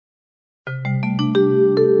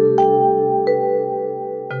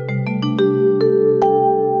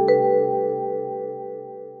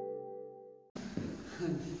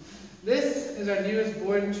our newest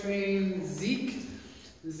board and train, Zeke.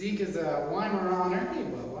 Zeke is a Weimaraner. Hey,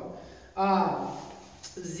 Bubba.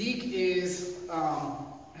 Zeke is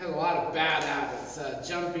has a lot of bad habits: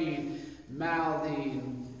 jumping,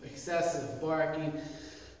 mouthing, excessive barking.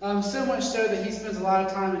 So much so that he spends a lot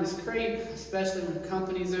of time in his crate, especially when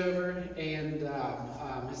company's over, and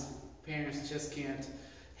his parents just can't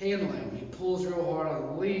handle him. He pulls real hard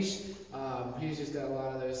on the leash. He's just got a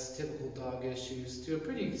lot of those typical dog issues to a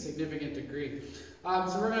pretty significant degree.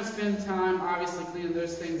 So we're going to spend time obviously cleaning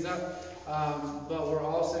those things up, but we're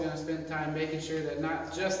also going to spend time making sure that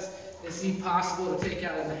not just is he possible to take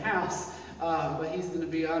out in the house, but he's going to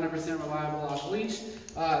be 100% reliable off leash.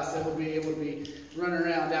 So he'll be able to be running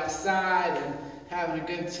around outside and having a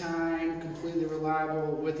good time, completely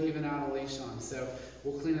reliable with even out a leash on. So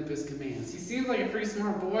we'll clean up his commands. He seems like a pretty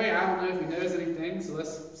smart boy. I don't know if he knows anything, so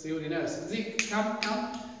let's see what he knows. Zeke, come.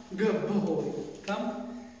 Good boy. Come.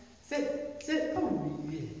 Sit. Oh,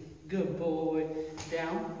 yeah. Good boy.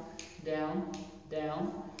 Down.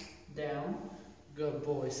 Good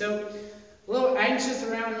boy. So, a little anxious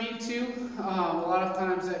around me too. A lot of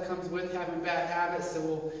times that comes with having bad habits, so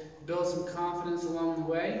we'll build some confidence along the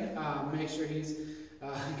way. Make sure he's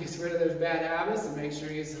gets rid of those bad habits and make sure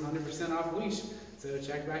he's 100% off leash. So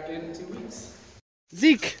check back in 2 weeks.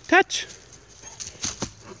 Zeke, touch.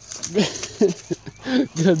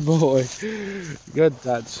 Good boy. Good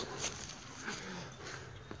touch.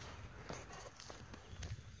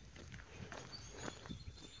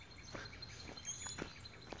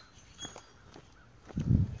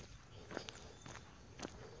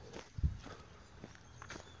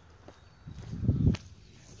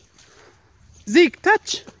 Zeke,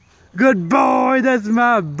 touch. Good boy, that's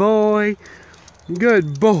my boy.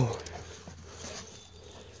 Good boy.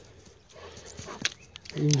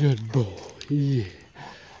 Good boy, yeah.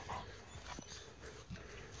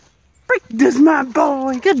 Freak, that's my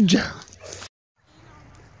boy. Good job.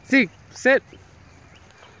 Zeke, sit.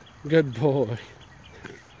 Good boy.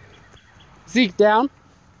 Zeke, down.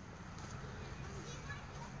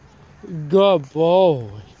 Good boy.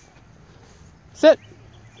 Sit.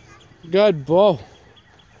 Good boy.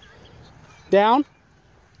 Down.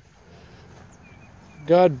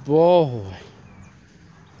 Good boy.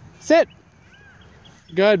 Sit.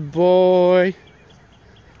 Good boy.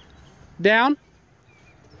 Down.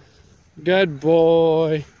 Good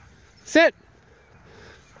boy. Sit.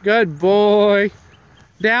 Good boy.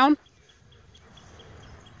 Down.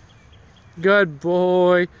 Good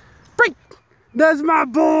boy. Break. That's my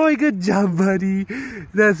boy. Good job, buddy.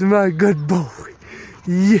 That's my good boy.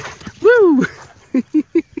 Yeah. Woo.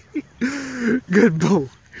 Good boy.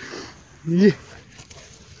 Yeah.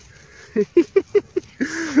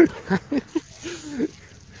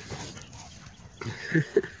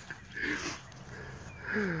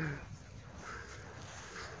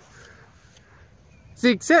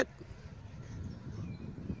 Zeke, sit.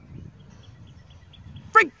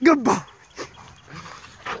 Break. Good boy.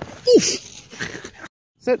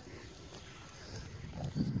 Sit.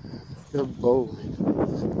 Good boy.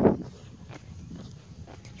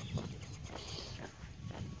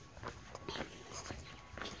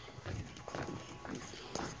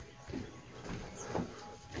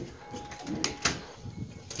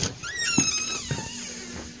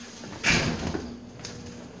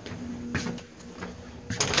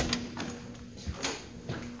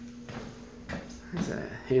 He's a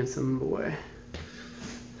handsome boy.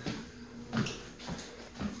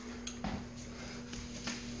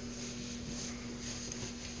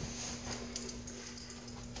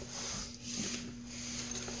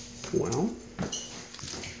 Well,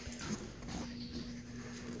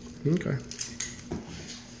 okay.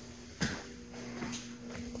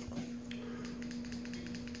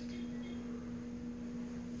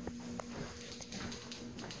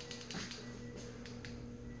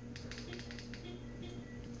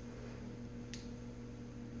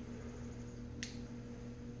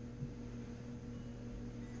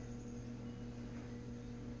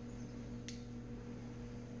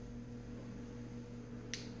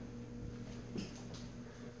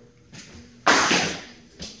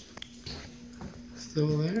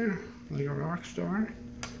 Still there, like a rock star.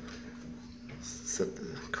 Set the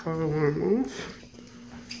car alarm off.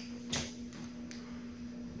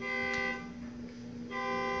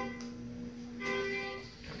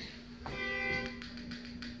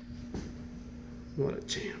 What a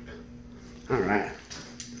champ. All right.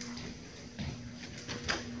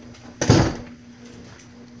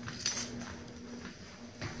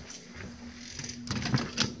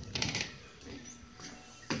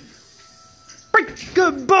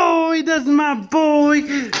 Good boy, that's my boy.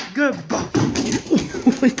 Good boy.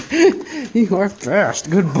 boy. You are fast.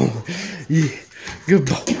 Good boy. Yeah. Good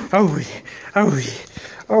boy. Oh yeah. Oh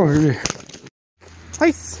yeah. Oh yeah.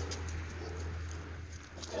 Place.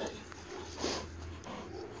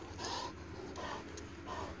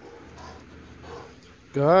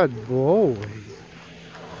 Good boy.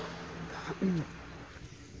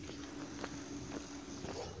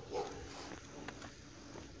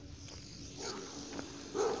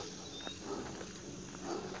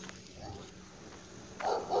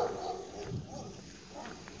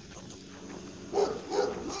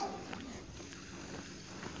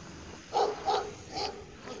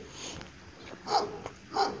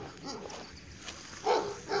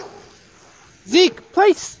 Zeke,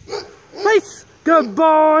 place. Place. Good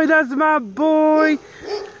boy. That's my boy.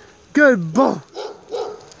 Good boy.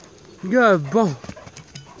 Good boy.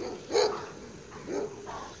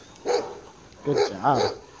 Good job.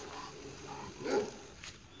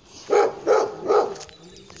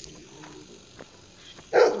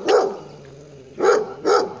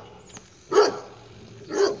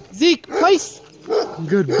 Zeke, place.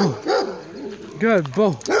 Good boy. Good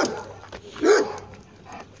boy.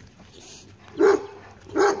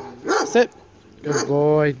 Sit. Good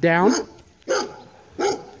boy. Down.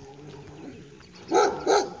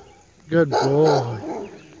 Good boy.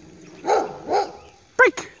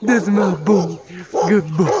 Break. This is my boy.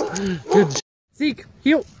 Good boy. Good. Zeke,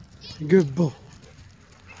 heel. Good boy.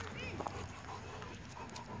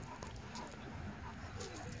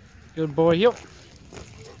 Good boy, heel.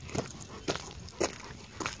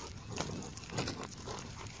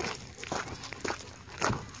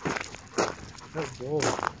 Good boy.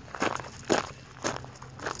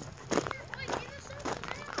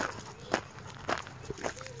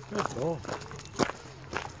 Good boy.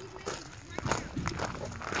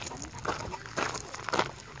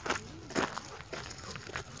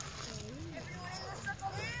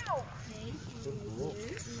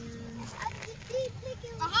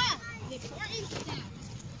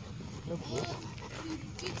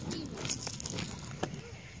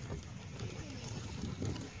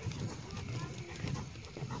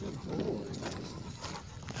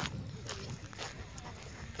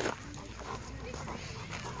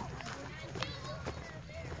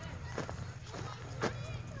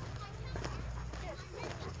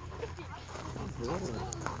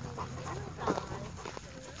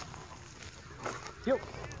 Yep.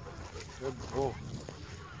 Good boy.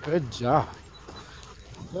 Good job.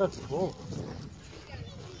 Good boy.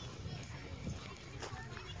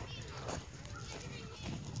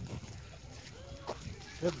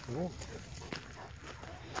 Good boy.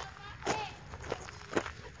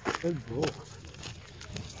 Good boy.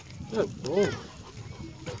 Good boy.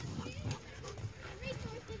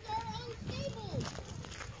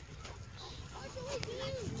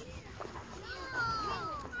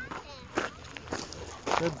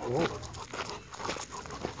 Good boy.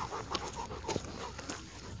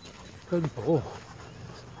 Good boy.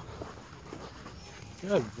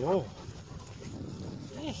 Good boy.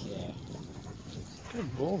 Yeah.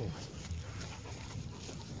 Good boy.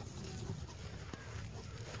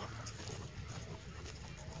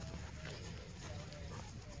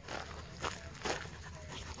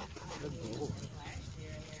 Good boy.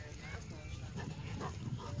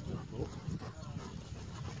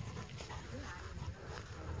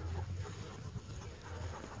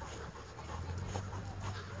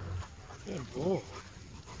 Good boy.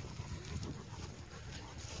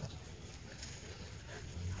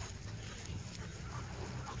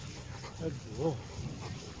 Good boy.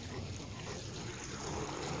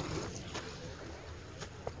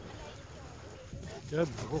 Good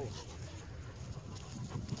boy. Good boy.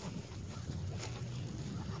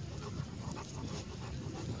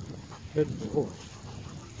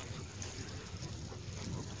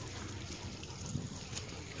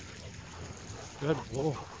 Good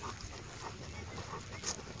boy.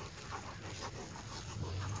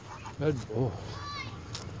 Good boy.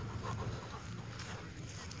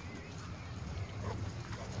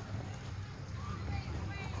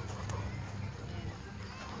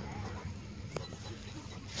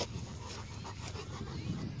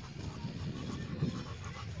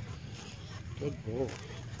 Good boy.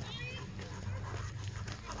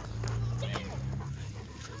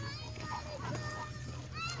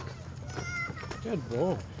 Good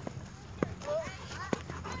boy.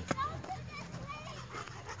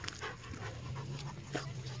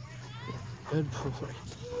 Good boy.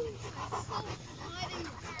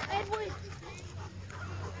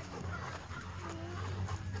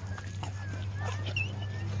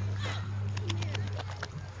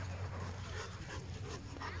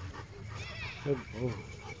 Good boy.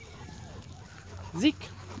 Zeke.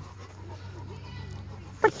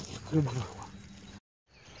 Good boy.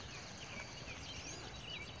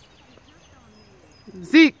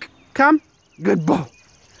 Zeke, come. Good boy.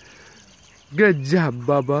 Good job,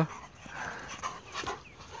 Bubba.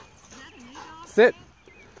 Sit.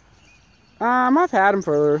 I've had him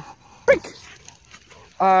for a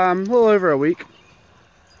little over a week.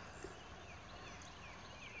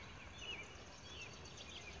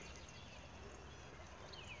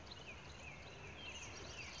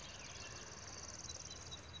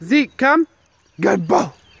 Zeke, come. Good boy.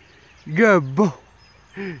 Good boy.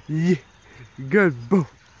 Yeah. Good boy.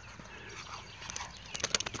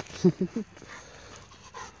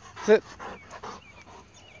 Sit.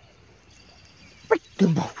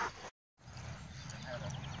 Good boy.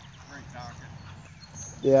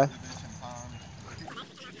 Yeah.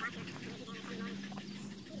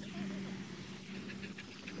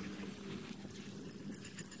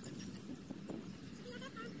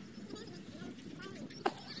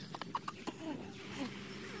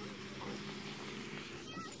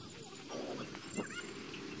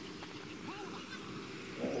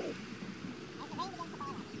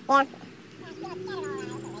 Yeah.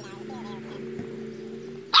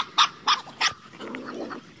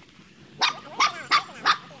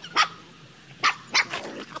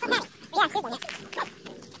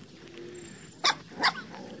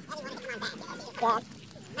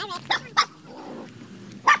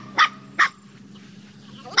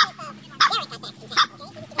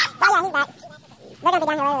 They're gonna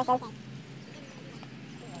be down here later, so.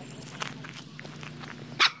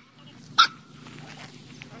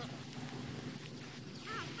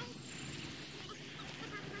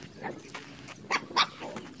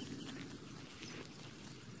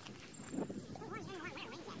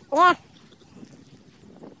 Yeah.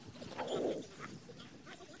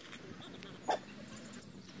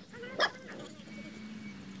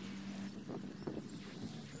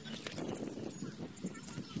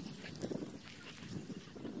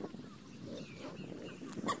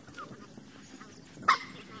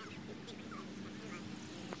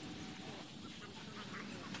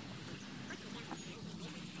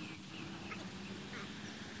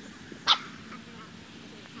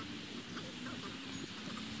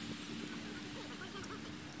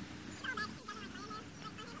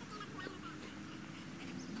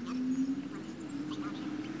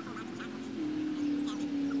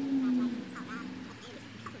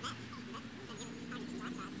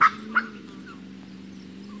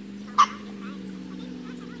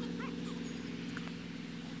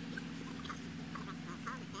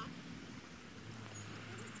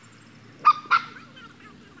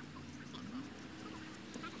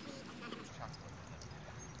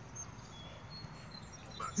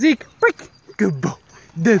 Zeke, break. Good boy.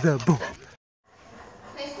 There's a boy.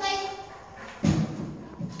 Place, place.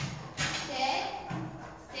 Sit.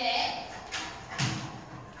 Sit.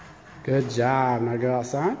 Good job. Now go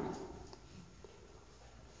outside.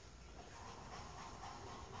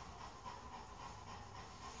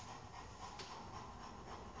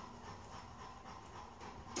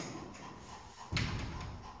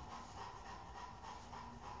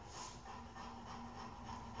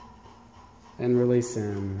 And release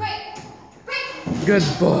him. Break. Break. Good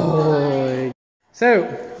boy. So,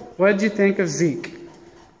 what did you think of Zeke?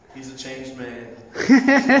 He's a changed man. He's a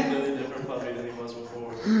completely different puppy than he was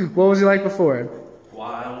before. What was he like before?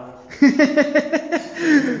 Wild.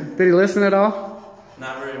 Did he listen at all?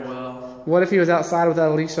 Not very well. What if he was outside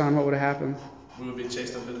without a leash on? What would have happened? We would be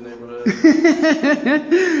chased up in the neighborhood.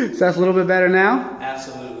 So that's a little bit better now?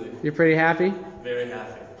 Absolutely. You're pretty happy? Very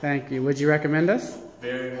happy. Thank you. Would you recommend us?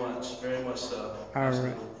 Very much so. All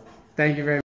right. Thank you very much.